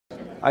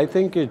I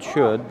think it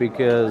should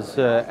because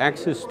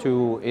access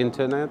to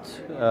internet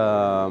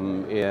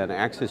and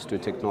access to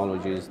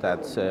technologies,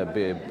 that's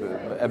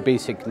a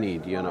basic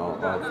need,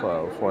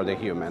 for the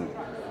human.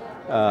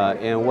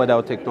 And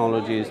without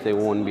technologies, they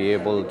won't be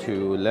able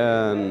to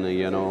learn,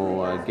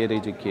 get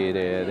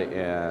educated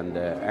and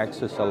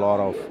access a lot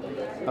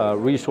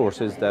of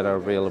resources that are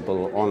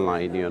available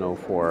online,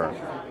 for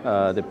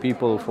the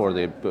people, for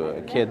the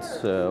kids,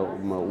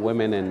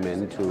 women and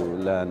men to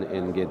learn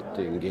and get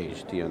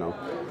engaged,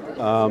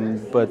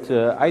 But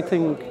I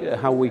think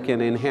how we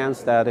can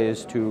enhance that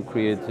is to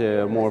create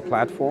more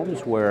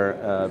platforms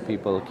where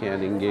people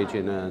can engage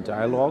in a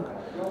dialogue,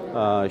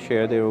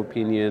 share their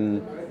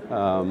opinion,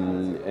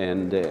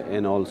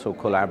 and also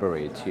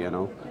collaborate,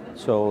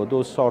 So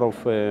those sort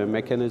of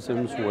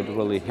mechanisms would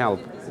really help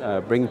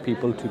bring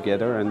people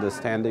together,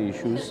 understand the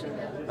issues,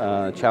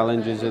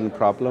 challenges and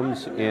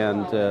problems,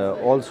 and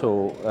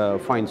also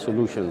find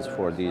solutions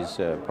for these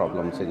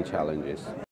problems and challenges.